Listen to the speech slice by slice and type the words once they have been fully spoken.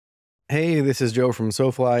Hey, this is Joe from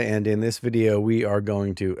SoFly, and in this video, we are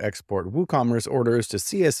going to export WooCommerce orders to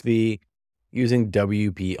CSV using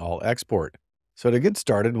WP All Export. So to get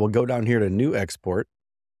started, we'll go down here to New Export,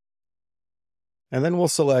 and then we'll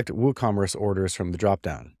select WooCommerce Orders from the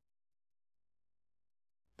dropdown.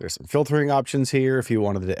 There's some filtering options here if you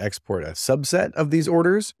wanted to export a subset of these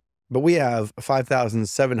orders, but we have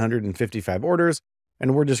 5,755 orders,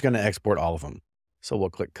 and we're just going to export all of them. So we'll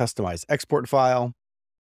click Customize Export File.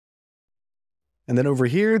 And then over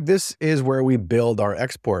here, this is where we build our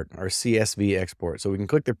export, our CSV export. So we can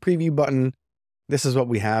click the preview button. This is what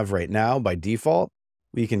we have right now by default.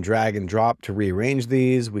 We can drag and drop to rearrange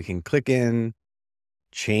these. We can click in,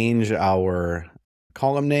 change our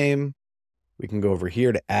column name. We can go over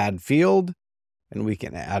here to add field, and we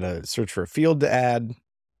can add a search for a field to add.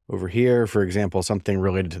 Over here, for example, something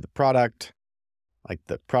related to the product, like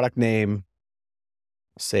the product name.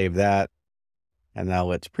 Save that. And now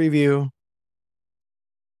let's preview.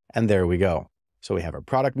 And there we go. So we have our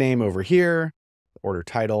product name over here, order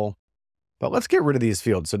title, but let's get rid of these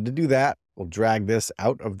fields. So to do that, we'll drag this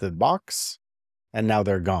out of the box and now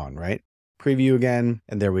they're gone, right? Preview again,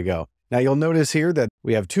 and there we go. Now you'll notice here that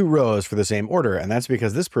we have two rows for the same order, and that's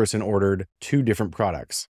because this person ordered two different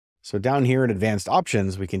products. So down here in advanced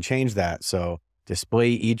options, we can change that. So display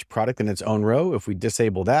each product in its own row. If we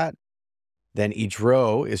disable that, then each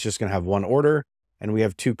row is just gonna have one order, and we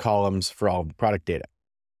have two columns for all of the product data.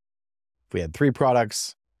 If we had three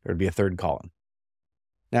products, there would be a third column.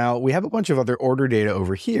 Now we have a bunch of other order data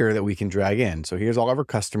over here that we can drag in. So here's all of our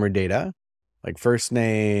customer data, like first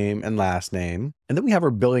name and last name. And then we have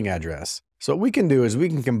our billing address. So what we can do is we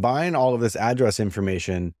can combine all of this address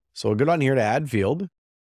information. So we'll go down here to add field,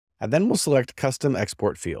 and then we'll select custom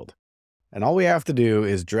export field. And all we have to do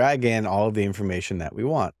is drag in all of the information that we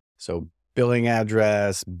want. So billing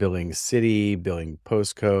address, billing city, billing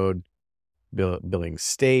postcode, billing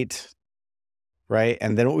state, right?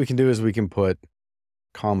 And then what we can do is we can put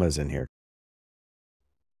commas in here.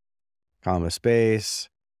 Comma space.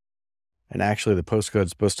 And actually the postcode is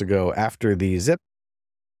supposed to go after the zip.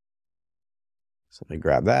 So let me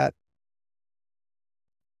grab that.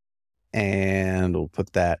 And we'll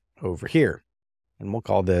put that over here. And we'll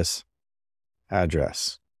call this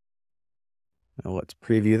address. Now let's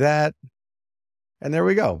preview that. And there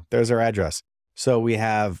we go. There's our address. So we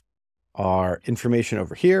have our information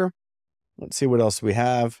over here. Let's see what else we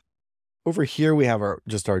have. Over here, we have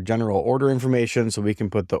just our general order information. So we can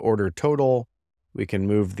put the order total. We can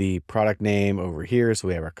move the product name over here. So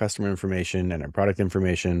we have our customer information and our product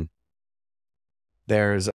information.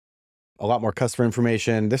 There's a lot more customer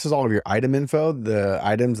information. This is all of your item info, the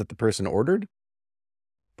items that the person ordered,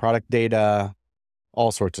 product data,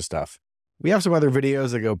 all sorts of stuff. We have some other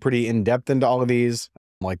videos that go pretty in depth into all of these,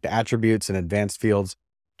 like the attributes and advanced fields.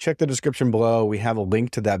 Check the description below. We have a link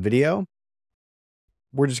to that video.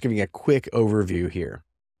 We're just giving a quick overview here.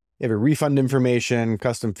 You have your refund information,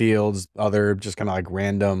 custom fields, other just kind of like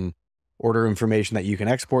random order information that you can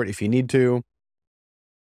export if you need to.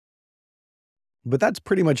 But that's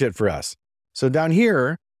pretty much it for us. So down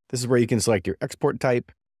here, this is where you can select your export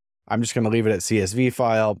type. I'm just going to leave it at CSV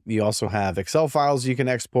file. You also have Excel files you can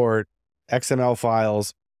export, XML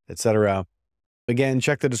files, etc. Again,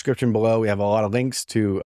 check the description below. We have a lot of links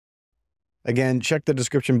to check the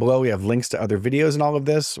description below. We have links to other videos and all of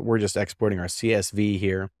this. We're just exporting our CSV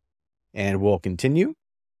here, and we'll continue.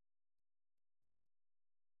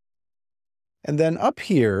 And then up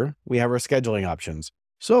here, we have our scheduling options.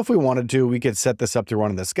 So if we wanted to, we could set this up to run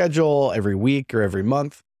in the schedule every week or every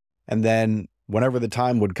month. And then whenever the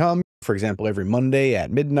time would come, for example, every Monday at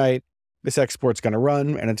midnight, this export's going to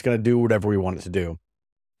run and it's going to do whatever we want it to do.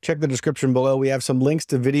 Check the description below. We have some links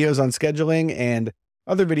to videos on scheduling and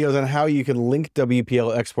other videos on how you can link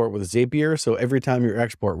WPL export with Zapier. So every time your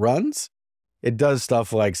export runs, it does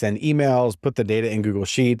stuff like send emails, put the data in Google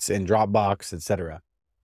Sheets and Dropbox, etc.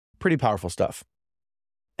 Pretty powerful stuff.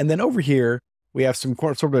 And then over here, we have some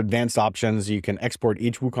sort of advanced options. You can export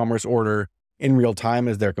each WooCommerce order in real time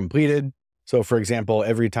as they're completed. So for example,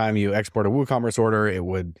 every time you export a WooCommerce order, it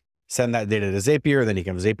would send that data to Zapier. Then you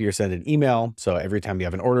can have Zapier send an email. So every time you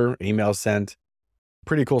have an order, an email is sent.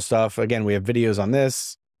 Pretty cool stuff. Again, we have videos on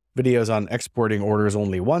this, videos on exporting orders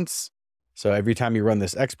only once. So every time you run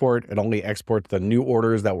this export, it only exports the new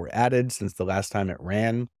orders that were added since the last time it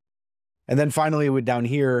ran. And then finally, down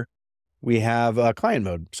here, we have client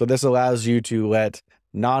mode. So this allows you to let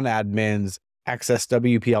non-admins access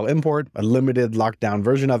WPL import, a limited lockdown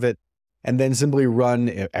version of it, and then simply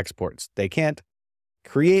run exports. They can't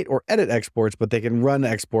create or edit exports, but they can run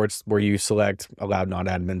exports where you select allow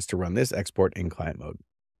non-admins to run this export in client mode.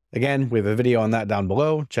 Again, we have a video on that down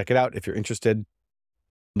below. Check it out if you're interested.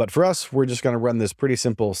 But for us, we're just going to run this pretty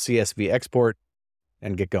simple CSV export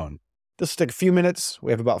and get going. This will take a few minutes.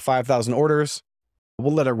 We have about 5,000 orders.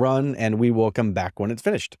 We'll let it run and we will come back when it's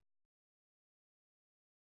finished.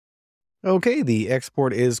 Okay, the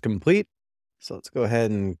export is complete. So let's go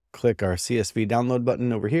ahead and click our CSV download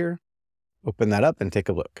button over here. Open that up and take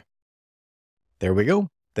a look. There we go.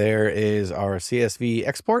 There is our CSV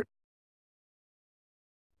export.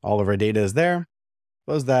 All of our data is there.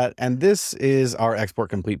 Close that. And this is our export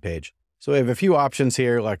complete page. So we have a few options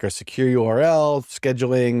here, like our secure URL,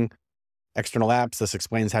 scheduling, external apps. This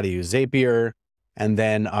explains how to use Zapier, and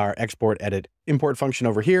then our export, edit, import function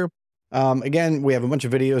over here. Again, we have a bunch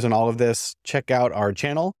of videos on all of this. Check out our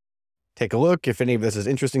channel. Take a look if any of this is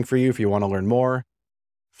interesting for you, if you want to learn more.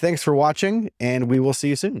 Thanks for watching, and we will see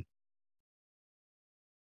you soon.